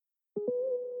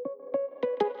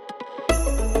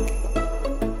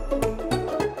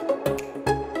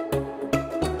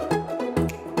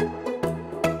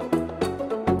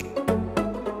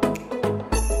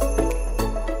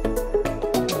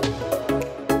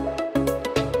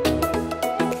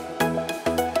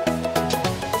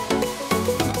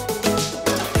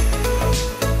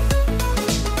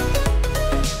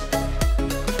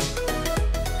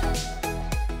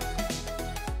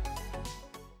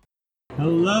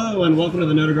Hello and welcome to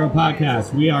the Notre Girl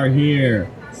Podcast. We are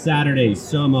here Saturday,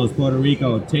 Somos, Puerto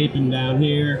Rico, taping down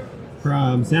here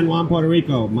from San Juan, Puerto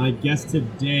Rico. My guest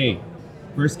today,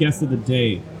 first guest of the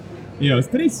day. Is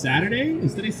today Saturday?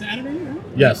 Right?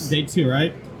 Yes. Day 2,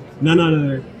 right? None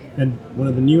other than one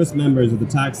of the newest members of the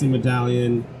Taxi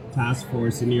Medallion Task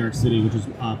Force in New York City, which is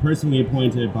personally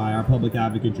appointed by our public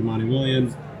advocate, Jumaane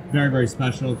Williams. Very, very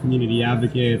special community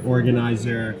advocate,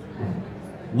 organizer,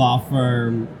 law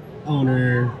firm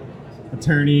owner,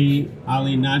 attorney,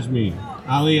 Ali Najmi.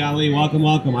 Ali,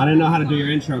 welcome. I didn't know how to do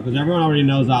your intro because everyone already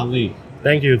knows Ali.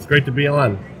 Thank you. It's great to be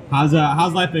on. How's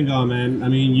life been going, man? I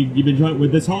mean, you've been joined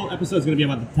with this whole episode is going to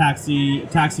be about the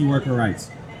taxi worker rights.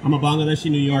 I'm a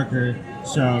Bangladeshi New Yorker,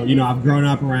 so I've grown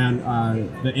up around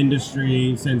the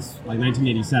industry since like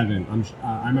 1987.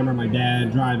 I remember my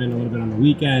dad driving a little bit on the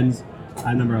weekends.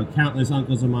 I remember countless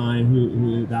uncles of mine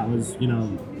who that was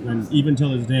and even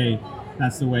till this day,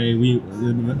 that's the way a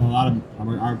lot of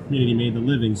our community made the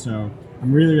living. So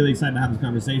I'm really, really excited to have this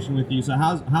conversation with you. So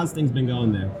how's things been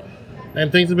going there?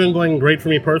 And things have been going great for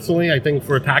me personally. I think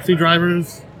for taxi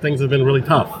drivers, things have been really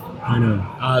tough. I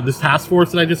know. This task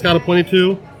force that I just got appointed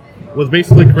to was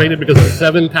basically created because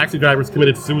 7 taxi drivers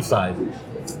committed suicide.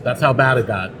 That's how bad it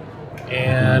got.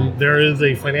 And there is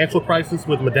a financial crisis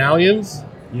with medallions,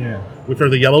 which are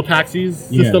the yellow taxis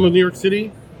system of New York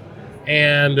City.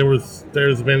 And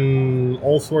there's been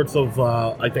all sorts of,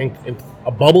 I think,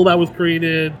 a bubble that was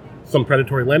created, some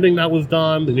predatory lending that was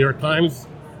done. The New York Times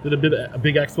did a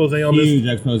big expose on this. Huge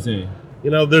expose.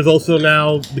 There's also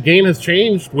now, the game has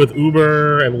changed with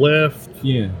Uber and Lyft.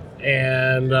 Yeah.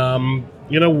 And,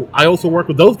 I also work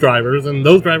with those drivers, and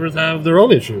those drivers have their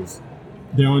own issues.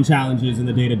 Their own challenges in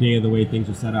the day-to-day of the way things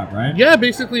are set up, right? Yeah,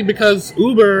 basically because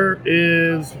Uber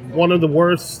is one of the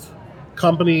worst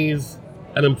companies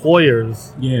and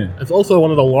employers. Yeah. It's also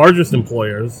one of the largest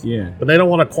employers. Yeah. But they don't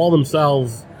want to call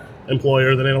themselves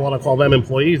employers, and they don't want to call them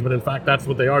employees, but in fact that's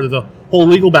what they are. There's a whole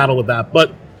legal battle with that.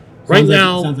 But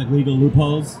sounds like legal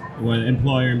loopholes with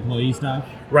employer-employee stuff.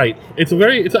 Right. It's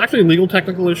actually a legal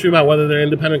technical issue about whether they're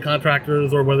independent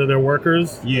contractors or whether they're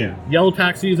workers. Yeah. Yellow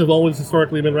taxis have always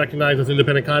historically been recognized as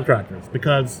independent contractors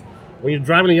because when you're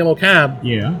driving a yellow cab,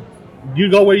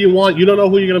 you go where you want, you don't know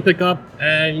who you're going to pick up,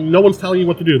 and no one's telling you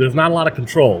what to do. There's not a lot of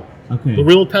control. Okay. The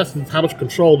real test is how much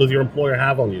control does your employer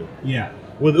have on you. Yeah.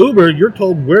 With Uber, you're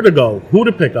told where to go, who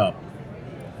to pick up.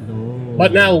 Oh.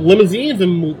 But now limousines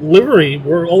and livery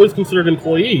were always considered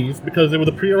employees because they were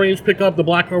the prearranged pickup, the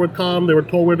black car would come, they were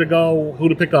told where to go, who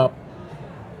to pick up.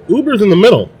 Uber's in the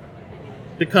middle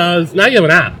because now you have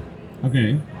an app.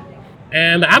 Okay.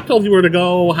 And the app tells you where to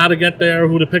go, how to get there,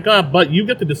 who to pick up, but you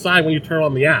get to decide when you turn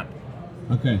on the app.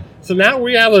 Okay. So now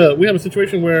we have a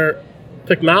situation where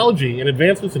technology and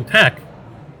advancements in tech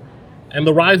and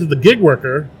the rise of the gig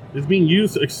worker is being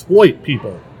used to exploit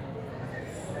people.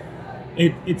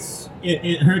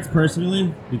 It hurts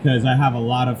personally because I have a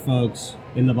lot of folks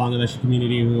in the Bangladeshi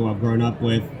community who I've grown up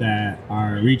with that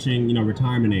are reaching,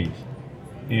 retirement age.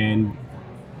 And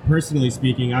personally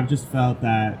speaking, I've just felt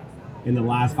that in the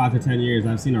last 5 to 10 years,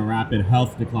 I've seen a rapid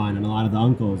health decline in a lot of the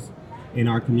uncles in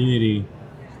our community.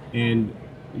 And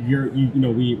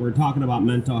we're talking about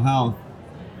mental health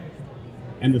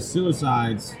and the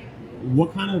suicides.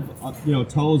 What kind of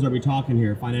tolls are we talking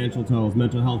here? Financial tolls,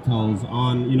 mental health tolls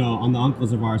on the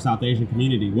uncles of our South Asian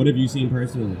community. What have you seen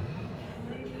personally?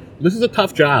 This is a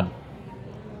tough job.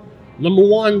 Number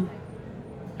one,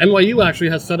 NYU actually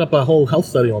has set up a whole health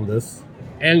study on this.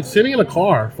 And sitting in a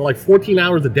car for like 14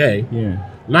 hours a day,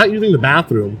 not using the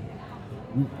bathroom,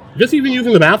 just even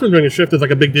using the bathroom during a shift is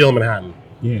like a big deal in Manhattan.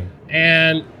 Yeah.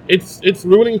 And it's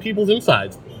ruining people's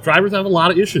insides. Drivers have a lot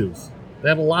of issues. They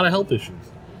have a lot of health issues.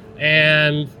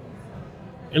 And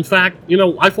in fact,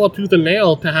 I fought tooth and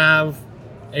nail to have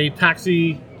a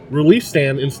taxi relief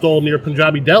stand installed near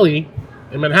Punjabi Delhi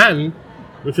in Manhattan,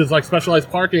 which is like specialized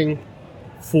parking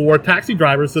for taxi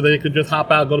drivers so they could just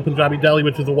hop out, go to Punjabi Delhi,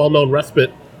 which is a well-known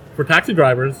respite for taxi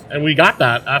drivers. And we got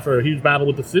that after a huge battle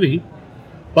with the city.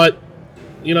 But,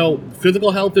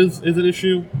 physical health is an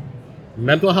issue.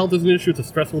 Mental health is an issue. It's a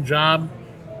stressful job.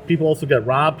 People also get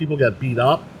robbed. People get beat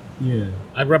up. Yeah.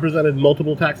 I've represented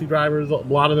multiple taxi drivers. A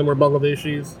lot of them were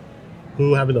Bangladeshis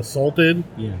who have been assaulted.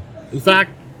 Yeah. In fact,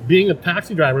 being a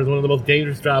taxi driver is one of the most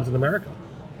dangerous jobs in America.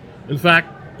 In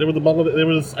fact, there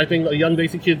was I think, a young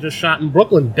Desi kid just shot in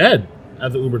Brooklyn dead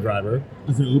as an Uber driver.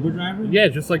 As an Uber driver? Yeah,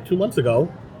 just like 2 months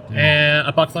ago. And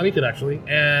a Pakistani kid, actually.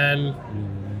 And,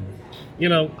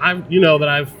 that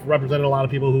I've represented a lot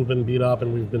of people who've been beat up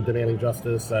and we've been demanding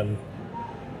justice. And,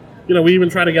 we even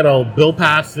tried to get a bill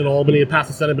passed in Albany. It passed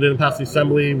the Senate, but didn't pass the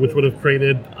Assembly, which would have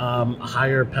created a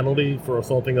higher penalty for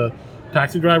assaulting a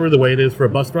taxi driver the way it is for a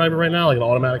bus driver right now, like an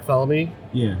automatic felony.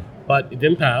 Yeah. But it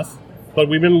didn't pass. But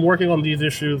we've been working on these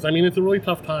issues. I mean, it's a really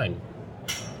tough time.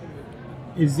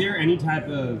 Is there any type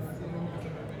of,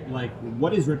 like,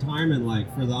 what is retirement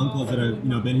like for the uncles that have,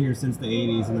 been here since the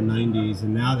 80s and the 90s,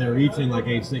 and now they're reaching like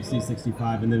age 60,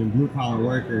 65, and then blue collar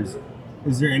workers?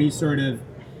 Is there any sort of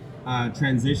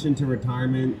transition to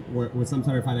retirement with some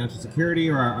sort of financial security,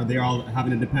 or are they all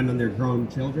having to depend on their grown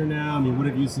children now? I mean, what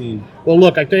have you seen? Well,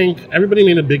 look, I think everybody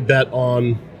made a big bet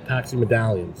on taxi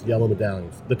medallions, yellow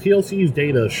medallions. The TLC's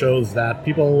data shows that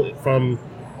people from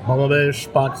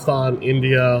Bangladesh, Pakistan,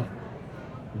 India,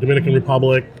 Dominican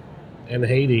Republic, and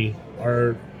Haiti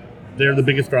they're the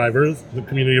biggest drivers, the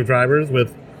community of drivers,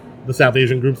 with the South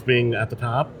Asian groups being at the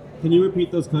top. Can you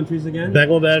repeat those countries again?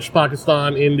 Bangladesh,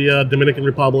 Pakistan, India, Dominican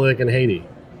Republic, and Haiti.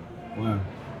 Wow.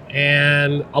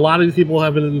 And a lot of these people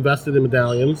have been invested in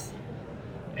medallions,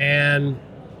 and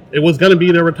it was going to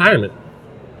be their retirement.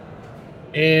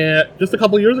 And just a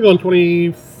couple of years ago in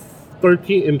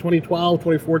 2013, in 2012,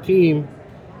 2014,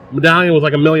 medallion was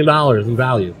like $1 million in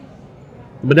value.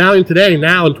 The medallion today,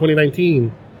 now in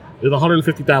 2019, is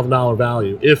 $150,000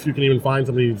 value, if you can even find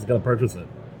somebody who's going to purchase it.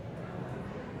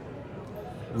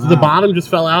 So the bottom just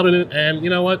fell out in it, and you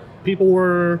know what?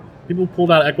 People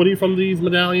pulled out equity from these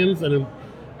medallions, and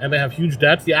they have huge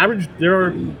debts. The average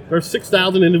there are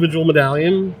 6,000 individual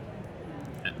medallion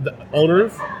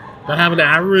owners that have an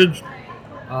average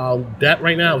debt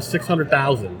right now of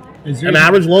 $600,000. An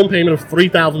average loan payment of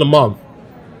 $3,000 a month.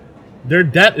 Their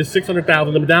debt is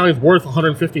 $600,000. The medallion is worth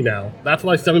 $150,000 now. That's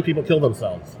why 7 people killed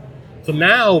themselves. So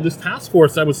now this task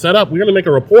force that was set up, we're going to make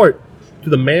a report to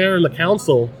the mayor and the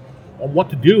council on what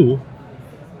to do,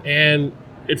 and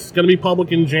it's going to be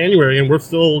public in January, and we're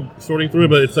still sorting through it,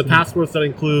 but it's a task force that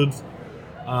includes...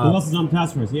 Who else is on the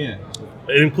task force? Yeah.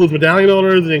 It includes medallion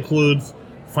owners, it includes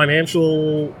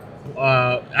financial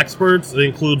experts, it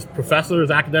includes professors,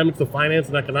 academics of finance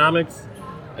and economics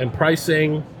and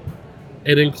pricing,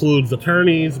 it includes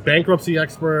attorneys, bankruptcy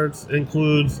experts, it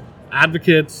includes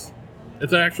advocates.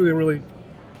 It's actually a really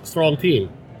strong team.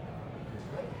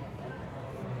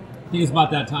 I think it's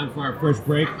about that time for our first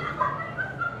break.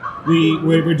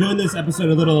 We're doing this episode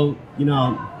a little,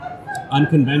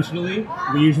 unconventionally.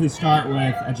 We usually start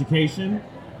with education.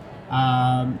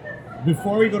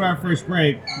 Before we go to our first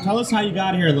break, tell us how you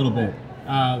got here a little bit.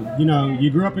 You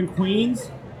grew up in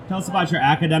Queens. Tell us about your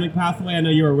academic pathway. I know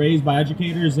you were raised by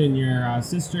educators and your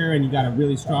sister, and you got a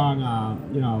really strong,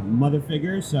 mother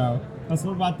figure. So tell us a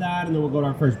little about that, and then we'll go to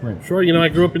our first break. Sure. I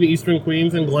grew up in Eastern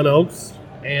Queens in Glen Oaks.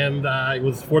 And I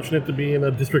was fortunate to be in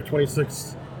a District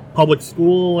 26 public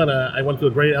school, and I went to a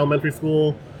great elementary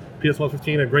school, PS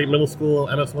 115, a great middle school,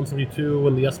 MS 172,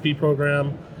 and the SP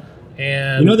program.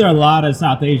 And there are a lot of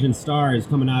South Asian stars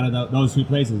coming out of those two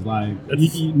places. Like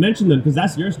you mentioned them because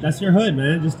that's your hood,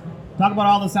 man. Just talk about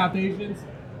all the South Asians.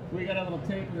 We got a little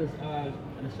tape and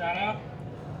a shout out.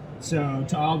 So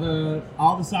to all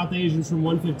the South Asians from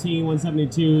 115,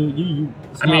 172,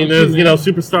 there's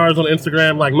superstars on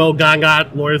Instagram like Mo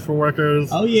Gangat, Lawyers for Workers.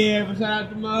 Oh yeah, shout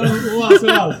out to Mo. Who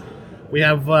else? We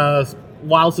have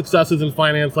wild successes in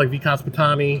finance like Vikas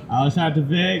Patani. Oh, shout out to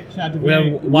Vic. We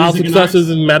have wild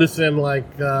successes in medicine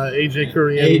like AJ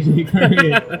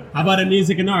Kurian. How about in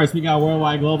music and arts? We got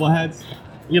worldwide global heads.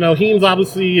 Heems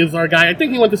obviously is our guy. I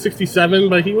think he went to 67,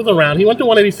 but he was around. He went to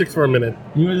 186 for a minute.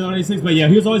 He was 186, but yeah,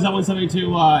 he was always at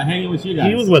 172 hanging with you guys.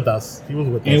 He was with us.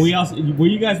 And were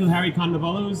you guys with Harry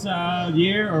Kondabolu's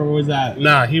year, or was that?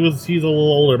 Nah, he's a little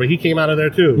older, but he came out of there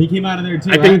too.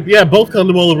 I think, yeah, both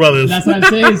Kondabolu brothers. That's what I'm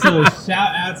saying, so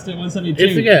shout outs to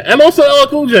 172. And also LL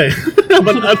Cool J,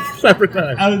 but that's a separate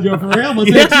time. I was for real?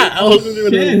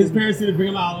 Shit, his parents didn't bring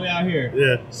him all the way out here.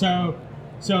 Yeah.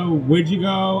 So where'd you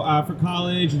go for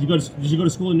college? Did you go to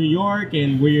school in New York?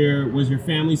 And was your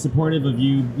family supportive of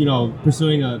you,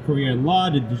 pursuing a career in law?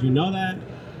 Did you know that?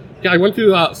 Yeah, I went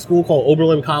to a school called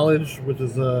Oberlin College, which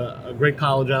is a great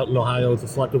college out in Ohio. It's a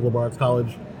selective liberal arts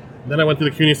college. Then I went to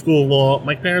the CUNY School of Law.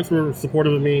 My parents were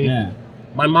supportive of me. Yeah.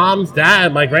 My mom's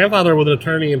dad, my grandfather was an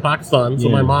attorney in Pakistan, so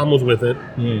my mom was with it.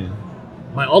 Yeah.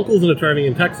 My uncle's an attorney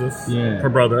in Texas, her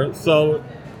brother. So,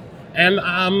 and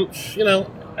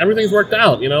everything's worked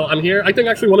out. I'm here. I think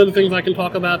actually one of the things I can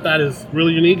talk about that is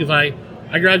really unique is I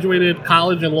graduated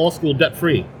college and law school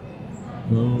debt-free,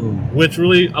 which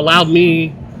really allowed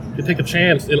me to take a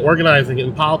chance in organizing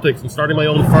in politics and starting my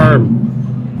own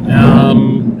firm,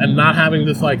 and not having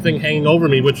this thing hanging over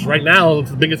me, which right now is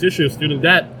the biggest issue, student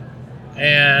debt,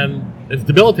 and it's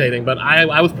debilitating. But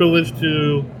I was privileged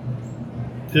to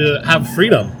have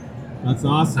freedom. That's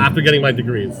awesome. After getting my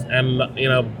degrees and,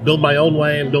 build my own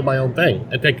way and build my own thing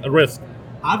and take a risk.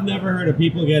 I've never heard of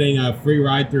people getting a free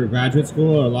ride through graduate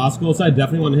school or law school, so I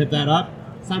definitely want to hit that up.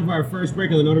 It's time for our first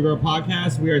break on the Know to Grow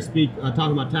podcast. We are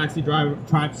talking about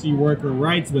taxi worker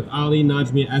rights with Ali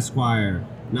Najmi Esquire.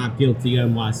 Not guilty,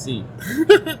 NYC.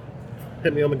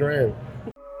 Hit me on the gram.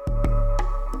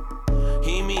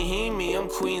 He me, I'm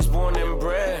Queens born and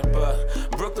bred, but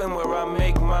Brooklyn where I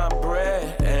make my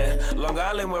bread, and Long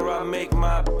Island where I make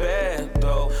my bed,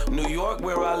 though New York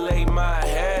where I lay my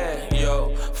head,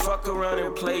 yo, fuck around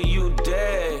and play you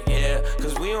dead, yeah,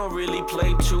 cause we don't really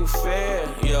play too fair,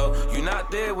 yo, you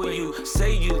not there where you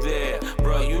say you there,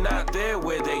 bro, you not there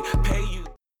where they pay you.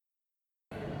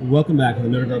 Welcome back to the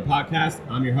Know to Grow podcast.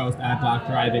 I'm your host at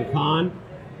Dr. Ivan Khan.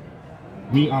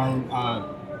 We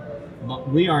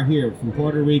are here from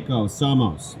Puerto Rico,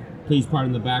 Somos. Please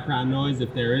pardon the background noise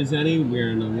if there is any.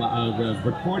 We're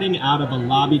recording out of a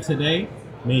lobby today,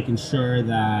 making sure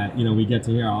that we get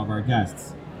to hear all of our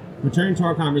guests. Returning to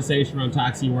our conversation on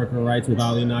taxi worker rights with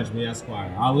Ali Najmi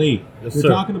Esquire. Ali, yes, we're sir.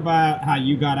 talking about how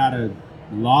you got out of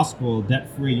law school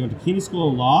debt-free. You went to Keene School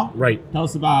of Law. Right. Tell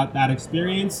us about that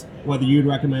experience, whether you'd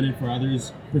recommend it for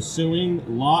others pursuing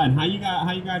law, and how you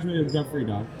graduated debt-free,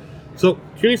 dog. So,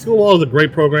 CUNY School of Law is a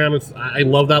great program. I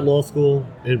love that law school.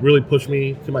 It really pushed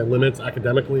me to my limits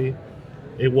academically.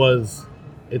 It was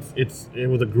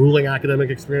a grueling academic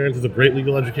experience. It's a great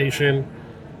legal education.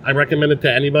 I recommend it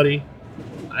to anybody.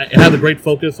 It has a great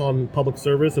focus on public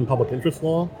service and public interest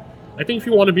law. I think if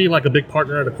you want to be like a big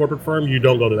partner at a corporate firm, you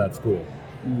don't go to that school.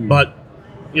 But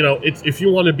if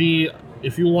you want to be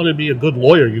a good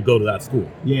lawyer, you go to that school.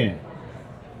 Yeah.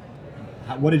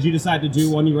 What did you decide to do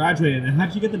when you graduated, and how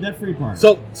did you get the debt-free part?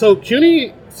 So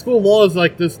CUNY School of Law is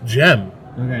like this gem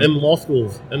Okay. in law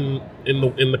schools in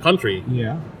the country,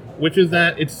 Yeah. which is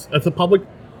that it's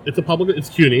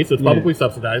CUNY, so it's publicly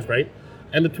subsidized, right?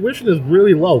 And the tuition is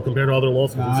really low compared to other law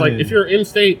schools. It's like if you're in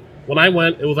state, when I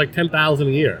went, it was like $10,000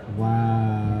 a year.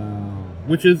 Wow.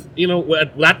 Which is,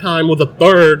 at that time was a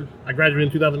third. I graduated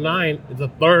in 2009. It's a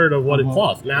third of what it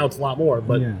cost. Now it's a lot more,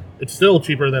 but it's still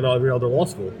cheaper than every other law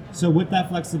school. So with that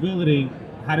flexibility,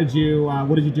 what did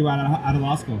you do out of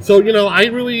law school? So, I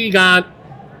really got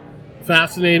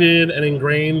fascinated and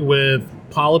ingrained with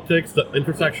politics, the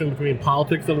intersection between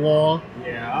politics and law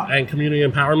and community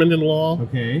empowerment in law.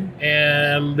 Okay.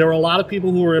 And there were a lot of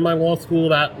people who were in my law school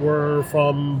that were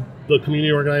from the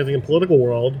community organizing and political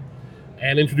world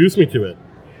and introduced me to it.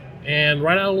 And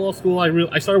right out of law school,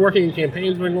 I started working in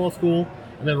campaigns during law school.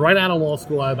 And then right out of law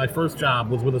school, my first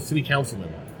job was with a city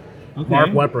councilman,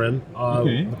 Mark Weprin,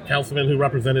 the councilman who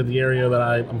represented the area that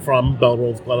I'm from,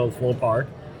 Belrose, Glen Sloan Park,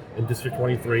 in District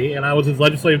 23. And I was his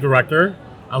legislative director.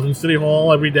 I was in City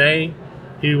Hall every day.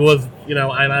 He was, and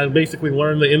I basically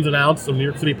learned the ins and outs of New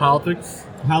York City politics.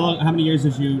 How many years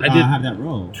did you have that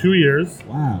role? 2 years.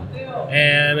 Wow.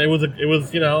 And it was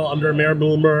under Mayor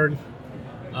Bloomberg.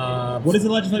 What does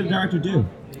the legislative director do?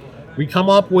 We come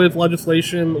up with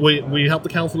legislation. We help the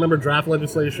council member draft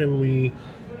legislation. We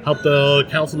help the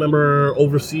council member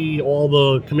oversee all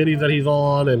the committees that he's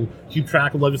on and keep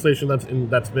track of legislation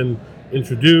that's been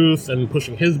introduced and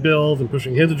pushing his bills and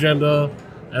pushing his agenda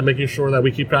and making sure that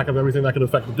we keep track of everything that could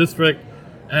affect the district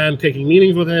and taking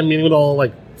meetings with him, meeting with all,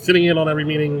 sitting in on every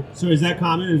meeting. So is that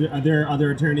common? Are there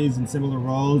other attorneys in similar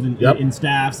roles in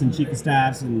staffs and chief of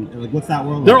staffs and what's that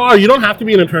world like? There are. You don't have to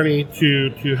be an attorney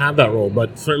to have that role,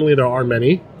 but certainly there are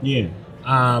many. Yeah.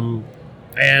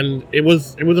 And it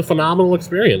was a phenomenal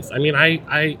experience. I mean,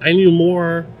 I knew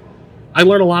more. I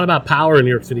learned a lot about power in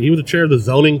New York City. He was the chair of the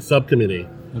zoning subcommittee.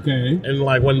 Okay. And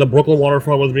when the Brooklyn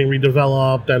waterfront was being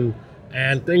redeveloped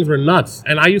and things were nuts.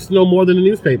 And I used to know more than the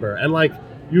newspaper. And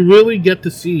you really get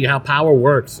to see how power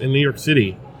works in New York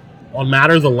City on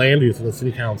matters of land use in the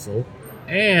city council.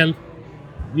 And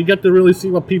you get to really see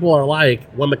what people are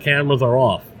like when the cameras are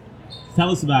off.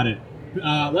 Tell us about it.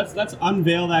 Let's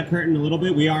unveil that curtain a little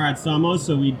bit. We are at Somos,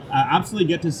 so we absolutely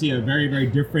get to see a very, very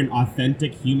different,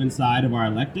 authentic human side of our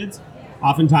electeds.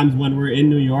 Oftentimes when we're in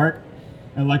New York,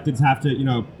 electeds have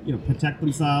to, protect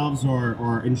themselves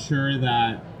or ensure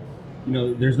that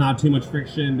there's not too much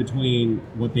friction between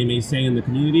what they may say in the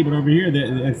community. But over here,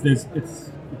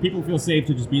 it's people feel safe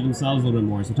to just be themselves a little bit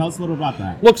more. So tell us a little about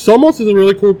that. Look, Somos is a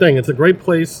really cool thing. It's a great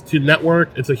place to network.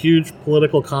 It's a huge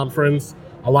political conference.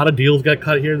 A lot of deals get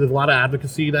cut here. There's a lot of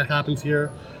advocacy that happens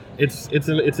here. It's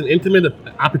an intimate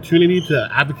opportunity to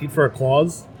advocate for a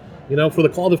cause. For the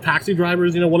cause of taxi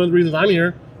drivers, one of the reasons I'm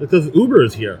here is because Uber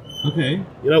is here. Okay.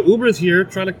 Uber is here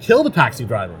trying to kill the taxi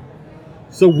driver.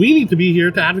 So we need to be here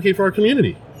to advocate for our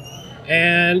community.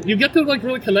 And you get to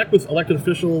really connect with elected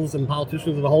officials and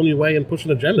politicians in a whole new way and push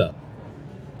an agenda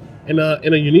in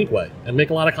a unique way and make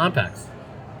a lot of contacts.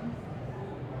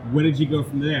 where did you go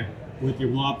from there with your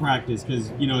law practice?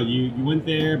 Because you went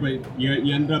there, but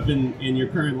you ended up in your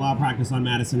current law practice on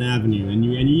Madison Avenue, and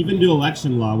you even do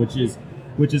election law, which is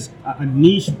a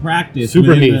niche practice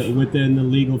within the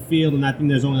legal field, and I think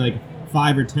there's only like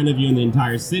 5 or 10 of you in the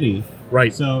entire city.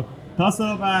 Right. So tell us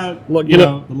about Look,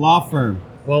 the law firm.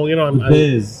 Well, the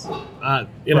biz. I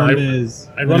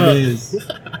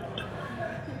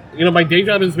run my day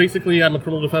job is basically I'm a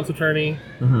criminal defense attorney,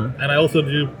 and I also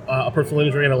do a personal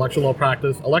injury and election law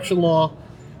practice. Election law,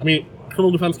 criminal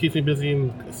defense keeps me busy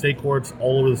in state courts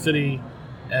all over the city,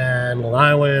 and Long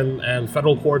Island, and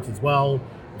federal courts as well.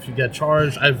 If you get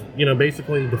charged, I've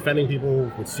basically defending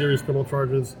people with serious criminal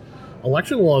charges.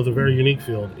 Election law is a very unique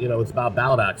field. It's about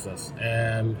ballot access,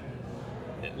 and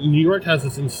New York has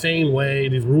this insane way,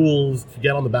 these rules to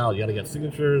get on the ballot. You got to get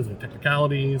signatures and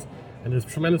technicalities, and there's a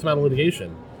tremendous amount of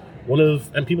litigation.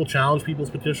 And people challenge people's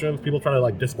petitions. People try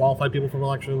to disqualify people from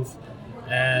elections,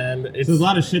 and so there's a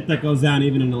lot of shit that goes down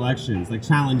even in elections, like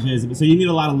challenges. So you need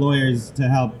a lot of lawyers to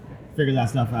help figure that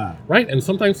stuff out. Right, and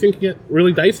sometimes things can get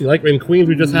really dicey. Like in Queens,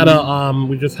 we just had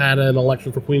an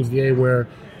election for Queens DA where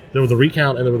there was a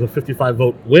recount and there was a 55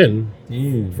 vote win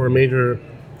for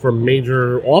a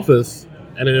major office.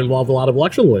 And it involved a lot of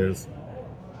election lawyers.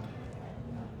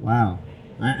 Wow.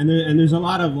 And there's a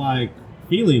lot of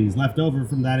feelings left over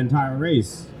from that entire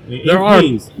race. There are.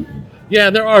 Yeah,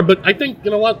 there are. But I think,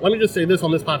 you know what? Let me just say this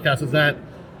on this podcast is that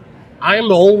I am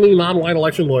the only non-white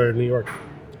election lawyer in New York.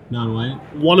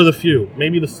 Non-white? One of the few.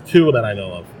 Maybe the 2 that I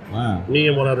know of. Wow. Me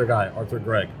and one other guy, Arthur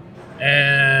Gregg.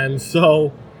 And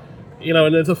so...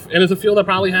 and it's a field that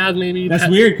probably has maybe... That's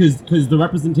weird because the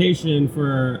representation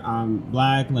for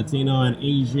Black, Latino, and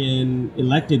Asian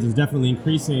electeds is definitely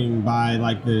increasing by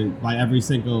every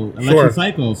single election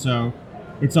cycle. So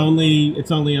it's only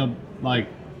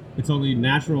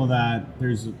natural that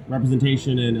there's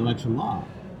representation in election law.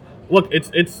 Look,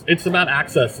 it's about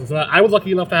access. I was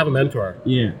lucky enough to have a mentor.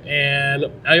 Yeah. And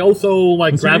I also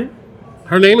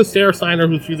Her name is Sarah Steiner,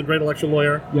 she's a great election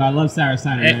lawyer. Yeah, I love Sarah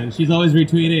Steiner, man. She's always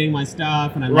retweeting my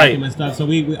stuff, and I'm liking my stuff. So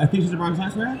I think she's a Bronx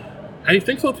High School. I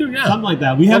think so too, yeah. Something like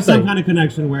that. We have some kind of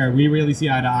connection where we really see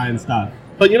eye to eye and stuff.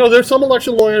 But there's some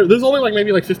election lawyers, there's only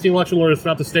maybe 15 election lawyers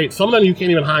throughout the state. Some of them you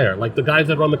can't even hire. Like the guys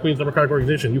that run the Queens Democratic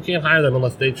Organization, you can't hire them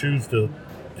unless they choose to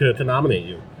nominate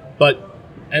you.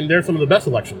 And they're some of the best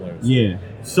election lawyers. Yeah.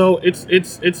 So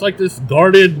it's like this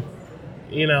guarded,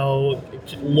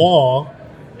 law.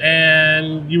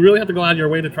 And you really have to go out of your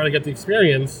way to try to get the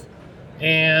experience.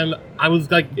 And I was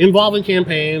involved in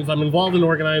campaigns. I'm involved in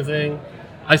organizing.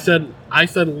 I said,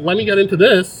 let me get into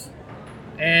this.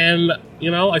 And,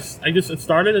 it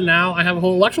started, and now I have a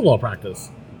whole election law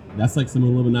practice. That's like some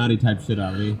Illuminati type shit,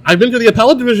 Ali. I've been to the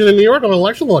appellate division in New York on an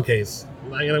election law case.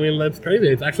 That's crazy.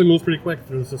 It actually moves pretty quick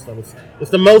through the system.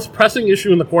 It's the most pressing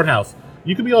issue in the courthouse.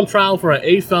 You could be on trial for an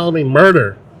A felony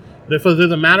murder. If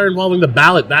there's a matter involving the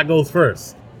ballot, that goes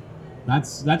first.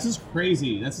 That's just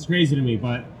crazy. That's just crazy to me.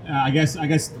 But I guess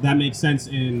that makes sense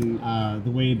in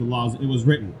the way the laws it was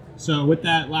written. So with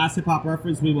that last hip hop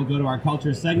reference, we will go to our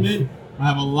culture segment. I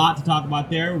have a lot to talk about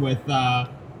there with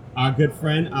our good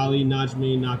friend Ali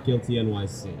Najmi, Not Guilty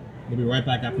NYC. We'll be right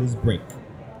back after this break.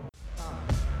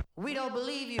 We don't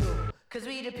believe you, cause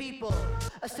we the people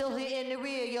are still here in the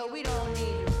rear, yo, we don't need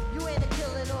you. You ain't a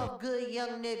killing off good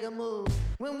young nigga move.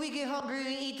 When we get hungry,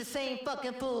 we eat the same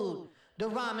fucking food. The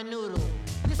ramen noodle.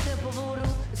 This simple voodoo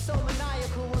is so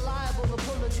maniacal, reliable to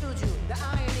pull a juju. The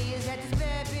irony is that this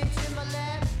bad bitch in my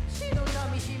lap, she don't know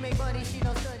me, she make money, she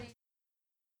don't study.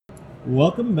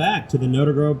 Welcome back to the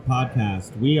Notre Grove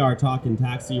podcast. We are talking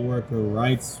taxi worker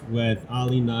rights with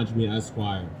Ali Najmi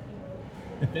Esquire.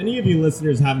 If any of you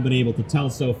listeners haven't been able to tell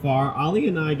so far, Ali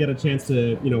and I get a chance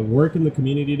to, work in the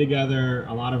community together.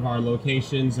 A lot of our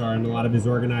locations are in a lot of his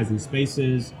organizing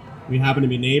spaces. We happen to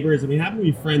be neighbors, and we happen to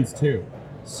be friends too.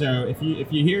 So if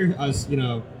you hear us,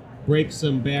 break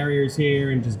some barriers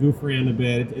here and just goof around a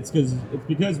bit, it's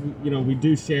because we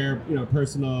do share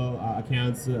personal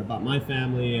accounts about my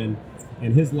family and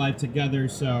his life together.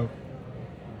 So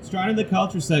starting the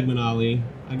culture segment, Ali,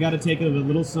 I got to take it a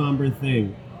little somber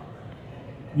thing.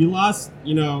 You lost,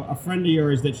 a friend of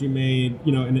yours that you made,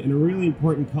 in a really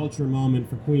important culture moment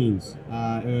for Queens.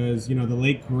 It was, the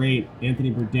late great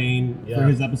Anthony Bourdain for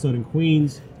his episode in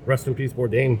Queens. Rest in peace,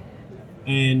 Bourdain.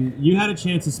 And you had a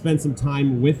chance to spend some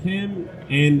time with him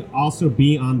and also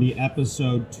be on the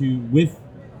episode with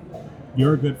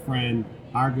your good friend,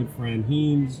 our good friend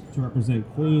Heems, to represent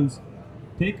Queens.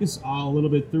 Take us all a little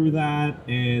bit through that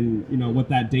and, what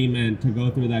that day meant to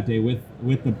go through that day with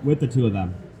the two of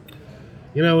them.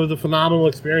 It was a phenomenal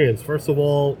experience. First of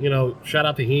all, shout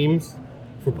out to Heems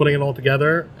for putting it all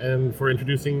together and for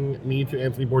introducing me to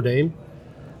Anthony Bourdain.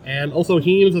 And also,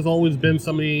 Heems has always been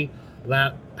somebody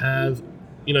that has,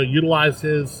 utilized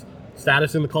his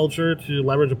status in the culture to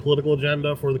leverage a political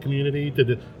agenda for the community,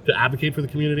 to advocate for the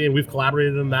community, and we've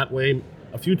collaborated in that way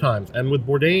a few times. And with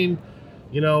Bourdain,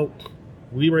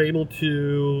 we were able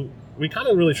to, we kind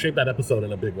of really shaped that episode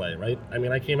in a big way, right? I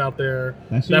mean, I came out there,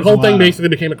 that whole thing basically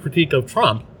became a critique of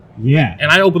Trump. Yeah.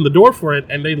 And I opened the door for it,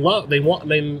 and and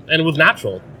it was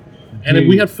natural. And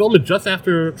we had filmed it just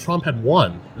after Trump had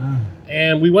won.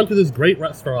 And we went to this great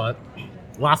restaurant,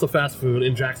 lots of fast food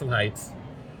in Jackson Heights,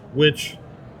 which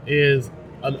is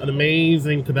an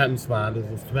amazing Tibetan spot. There's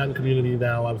this Tibetan community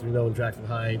now, as we know, in Jackson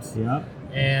Heights. Yep.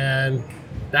 And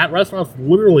that restaurant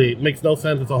literally makes no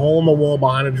sense. It's a hole in the wall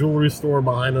behind a jewelry store,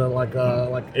 behind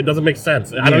it doesn't make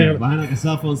sense. I don't even, behind like a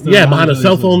cell phone store. Yeah, behind a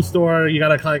cell phone store. You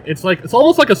gotta it's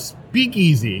almost like a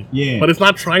speakeasy. Yeah. But it's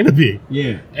not trying to be.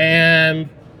 Yeah.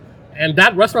 And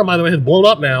that restaurant, by the way, has blown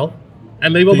up now,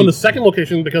 and they've opened a second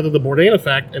location because of the Bourdain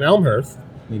effect in Elmhurst.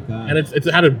 Thank God. And it's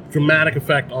had a dramatic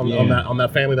effect on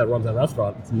that family that runs that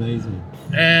restaurant. It's amazing.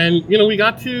 And we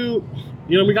got to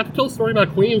tell a story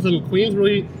about Queens, and Queens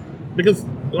really, because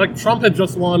like Trump had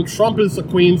just won. Trump is a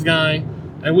Queens guy,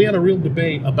 and we had a real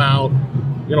debate about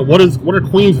what are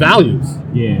Queens values.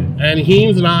 Yeah. And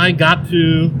Heems and I got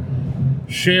to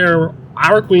share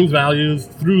our Queens values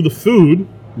through the food.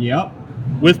 Yep.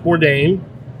 With Bourdain.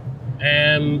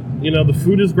 And, the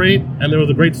food is great, and there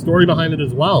was a great story behind it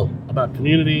as well, about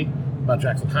community, about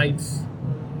Jackson Heights,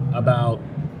 about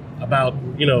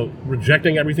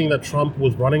rejecting everything that Trump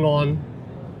was running on,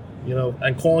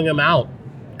 and calling him out,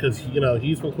 because,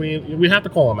 he's from Queens. We have to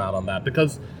call him out on that,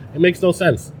 because it makes no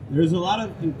sense. There's a lot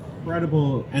of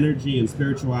incredible energy and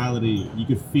spirituality you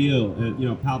could feel,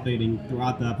 palpating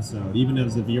throughout the episode, even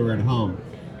as a viewer at home.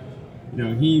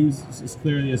 Heems is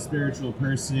clearly a spiritual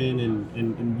person,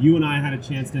 and you and I had a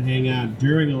chance to hang out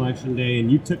during Election Day, and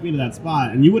you took me to that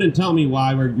spot, and you wouldn't tell me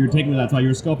why you're taking me to that spot. You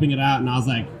were scoping it out, and I was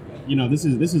like, this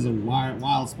is a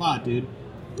wild spot, dude.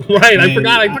 Right, and I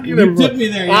forgot I took you there. You took me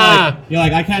there. You're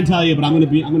like, I can't tell you, but I'm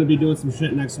gonna be doing some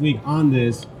shit next week on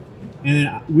this, and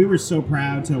we were so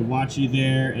proud to watch you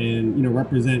there and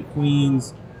represent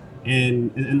Queens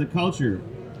and the culture.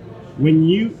 When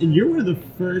you're one of the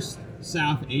first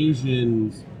South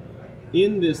Asians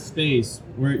in this space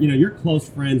where you're close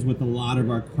friends with a lot of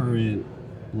our current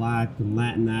Black and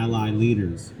Latin ally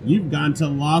leaders. You've gone to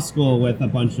law school with a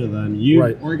bunch of them.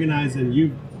 You've organized and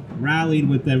you've rallied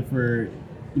with them for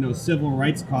civil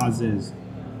rights causes.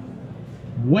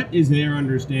 What is their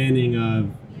understanding of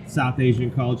South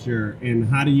Asian culture, and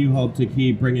how do you hope to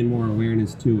keep bringing more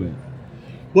awareness to it?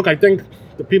 Look, I think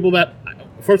the people that,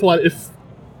 first of all,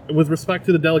 with respect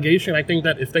to the delegation, I think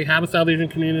that if they have a South Asian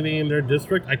community in their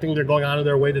district, I think they're going out of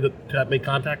their way to make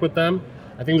contact with them.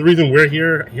 I think the reason we're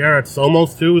here at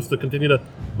Somos too is to continue to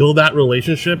build that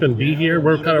relationship and be here.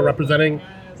 We're kind of representing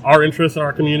our interests in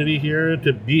our community here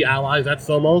to be allies at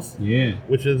Somos,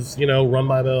 which is run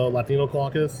by the Latino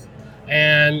Caucus.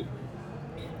 And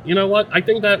you know what? I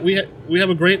think that we have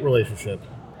a great relationship,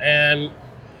 and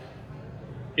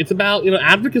it's about,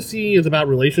 advocacy is about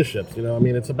relationships,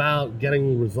 it's about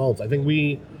getting results. I think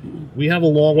we have a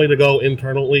long way to go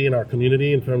internally in our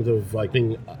community in terms of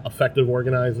being effective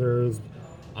organizers.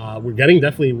 We're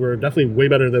definitely way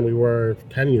better than we were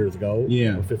 10 years ago,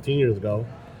 or 15 years ago.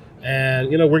 And,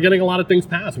 we're getting a lot of things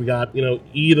passed. We got,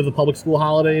 Eid of the public school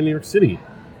holiday in New York City.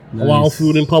 Nice. Halal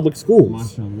food in public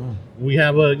schools. MashaAllah. We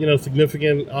have a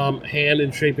significant hand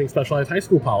in shaping specialized high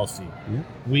school policy. Yeah.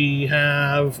 We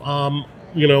have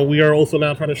we are also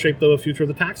now trying to shape the future of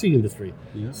the taxi industry.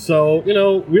 Yeah. So,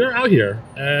 we're out here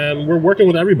and we're working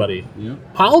with everybody. Yeah.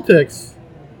 Politics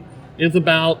is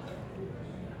about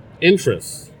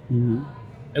interests. Mm-hmm.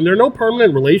 And there are no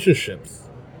permanent relationships.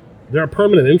 There are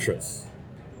permanent interests.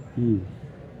 Mm.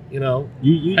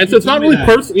 And so it's not really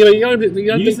personal.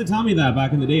 You used to tell me that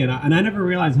back in the day, and I never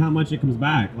realized how much it comes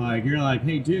back. Like, you're like,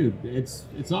 hey, dude,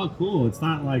 it's all cool. It's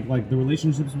not like the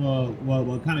relationships will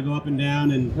kind of go up and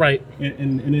down, and right,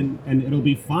 and it'll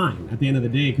be fine at the end of the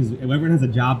day because everyone has a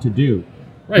job to do.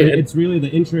 Right, it's really the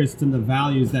interests and the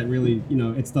values that really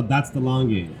that's the long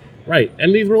game. Right,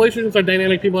 and these relationships are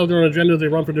dynamic. People have their own agendas. They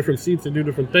run for different seats. They do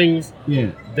different things. Yeah,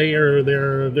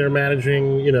 they're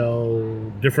managing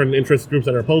different interest groups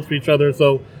that are opposed to each other.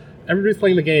 So everybody's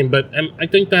playing the game. And I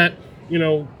think that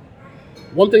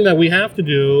one thing that we have to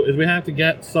do is we have to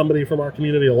get somebody from our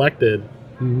community elected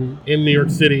in New York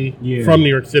City, from New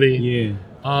York City.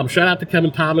 Yeah. Shout out to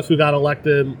Kevin Thomas, who got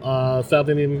elected South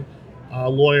Indian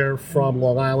lawyer from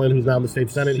Long Island who's now in the state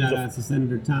senate. Shout out to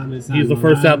Senator Thomas. He's the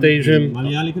first South Asian.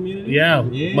 Malayali community? Yeah,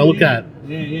 Malukat.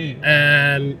 Yeah.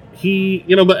 And he,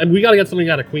 and we got to get something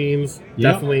out of Queens,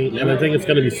 definitely. Yep. And I think it's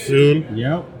going to be soon.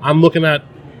 Yep. I'm looking at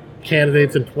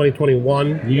candidates in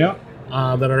 2021 Yep.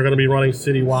 that are going to be running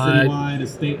citywide.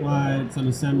 Statewide, some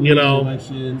assembly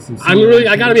elections. Some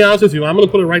I got to be honest with you. I'm going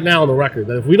to put it right now on the record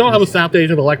that if we don't have a South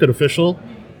Asian elected official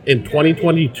in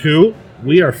 2022,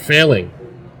 we are failing.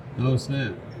 Oh,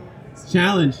 snap. It's a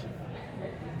challenge.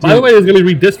 By the way, there's going to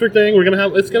be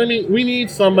redistricting. We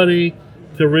need somebody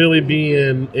to really be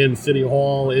in City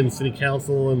Hall, in City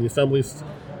Council, and the assemblies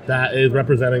that is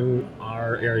representing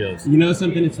our areas. You know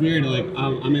something that's weird? Like,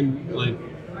 I'm in, like,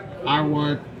 our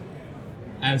work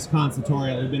as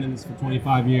consultorial. I've been in this for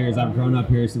 25 years. I've grown up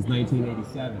here since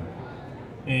 1987.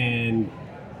 And,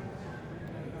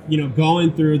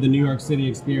 going through the New York City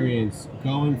experience,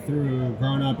 growing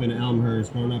up in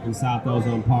Elmhurst, growing up in South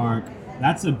Ozone Park,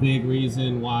 that's a big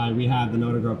reason why we have the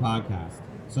Know to Grow podcast.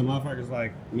 So motherfuckers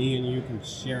like me and you can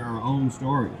share our own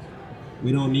stories.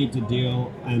 We don't need to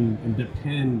deal and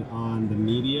depend on the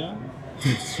media to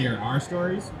share our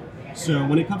stories. So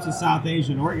when it comes to South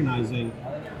Asian organizing,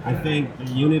 I think the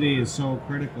unity is so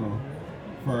critical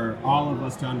for all of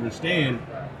us to understand.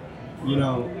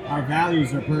 Our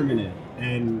values are permanent,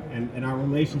 and our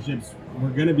relationships, we're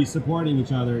going to be supporting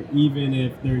each other even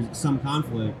if there's some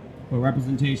conflict. But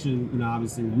representation,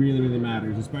 obviously really, really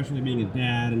matters, especially being a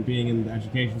dad and being in the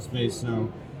education space.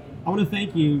 So I want to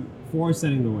thank you for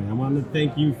setting the way. I want to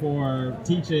thank you for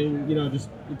teaching, just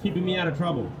keeping me out of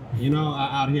trouble,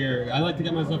 out here. I like to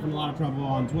get myself in a lot of trouble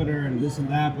on Twitter and this and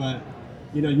that, but,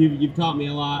 you've taught me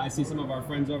a lot. I see some of our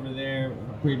friends over there,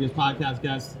 previous podcast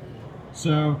guests.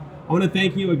 So I want to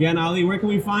thank you again, Ali. Where can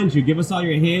we find you? Give us all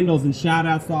your handles and shout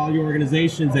outs to all your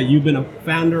organizations that you've been a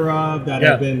founder of, that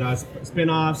have been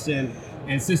spin-offs and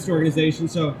sister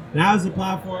organizations. So now's the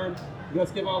platform.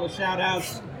 Let's give all the shout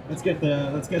outs. Let's get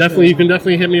You can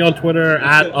definitely hit me on Twitter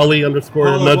at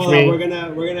Ali_nudge me. We're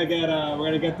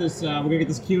gonna get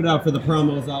this queued up for the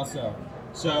promos also.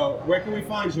 So where can we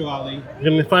find you, Ali?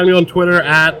 You can find me on Twitter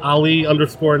at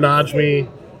Ali_nudge me.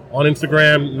 On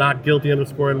Instagram,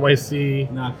 NotGuilty_NYC.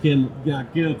 Not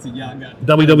guilty, y'all got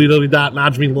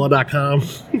www.najmelaw.com.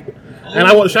 And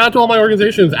I want to shout out to all my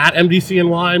organizations at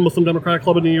MDCNY, Muslim Democratic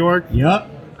Club of New York. Yep.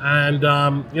 And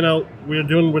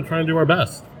we're trying to do our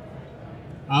best.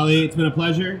 Ali, it's been a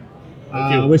pleasure.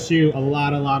 Thank you. I wish you a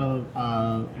lot of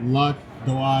luck,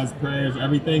 du'as, prayers,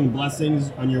 everything,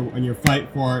 blessings on your fight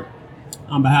for,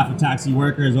 on behalf of taxi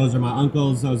workers. Those are my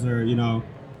uncles. Those are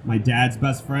my dad's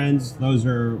best friends. Those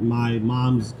are my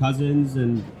mom's cousins,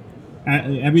 and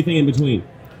everything in between.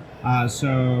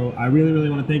 So I really, really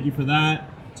want to thank you for that.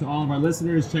 To all of our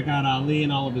listeners, check out Ali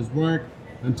and all of his work.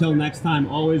 Until next time,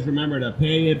 always remember to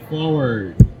pay it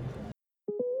forward.